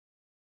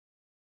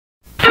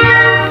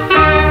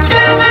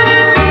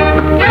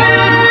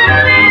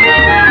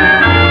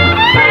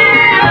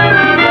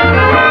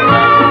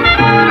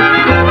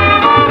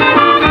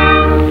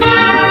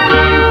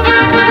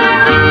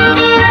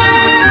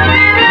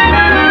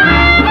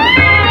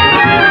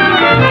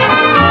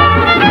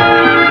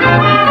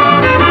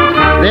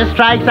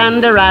strikes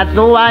and the rats,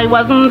 though I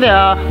wasn't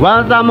there,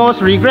 was the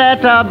most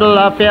regrettable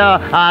affair.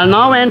 I'll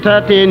now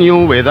entertain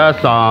you with a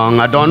song.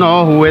 I don't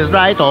know who is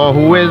right or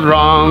who is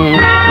wrong.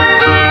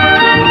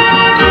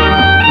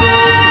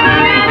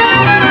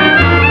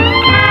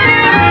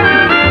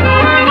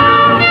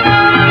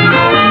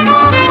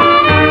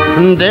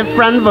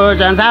 Different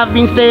versions have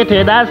been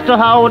stated as to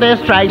how the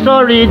strikes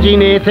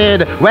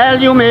originated.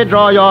 Well, you may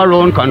draw your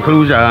own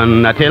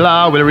conclusion.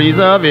 Attila will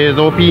reserve his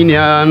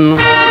opinion.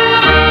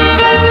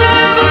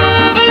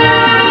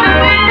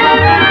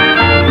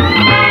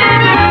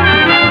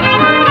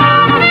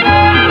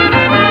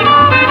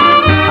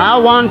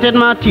 I wanted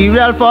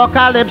material for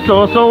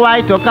Calypso, so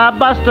I took a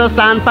bus to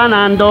San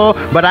Fernando.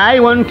 But I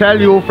won't tell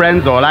you,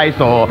 friends, all I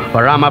saw,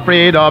 for I'm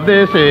afraid of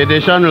the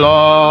sedition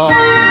law.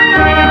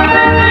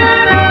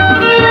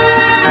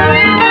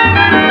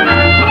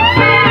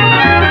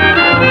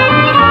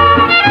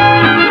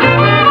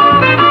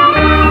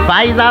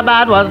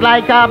 Faizabad was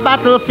like a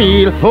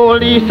battlefield,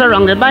 wholly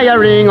surrounded by a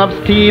ring of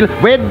steel,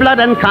 with blood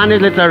and carnage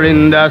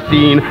glittering the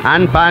scene,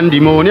 and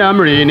pandemonium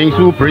reigning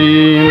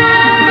supreme.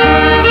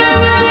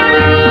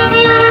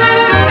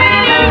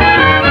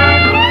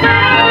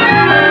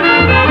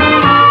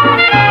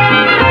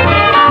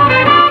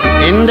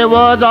 In the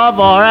words of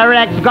our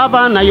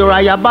ex-governor,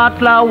 Uriah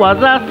Butler was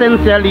a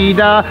sincere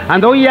leader,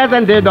 and though he has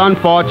ended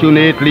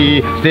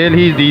unfortunately, still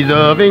he's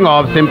deserving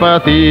of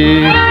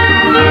sympathy.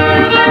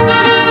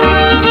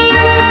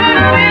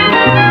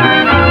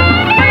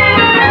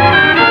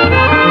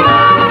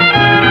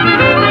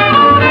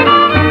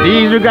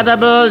 These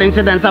regrettable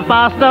incidents are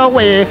passed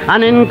away,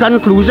 and in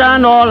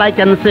conclusion all I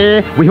can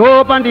say, we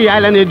hope on the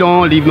island it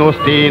don't leave no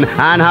stain,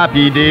 and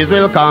happy days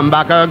will come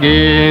back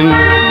again.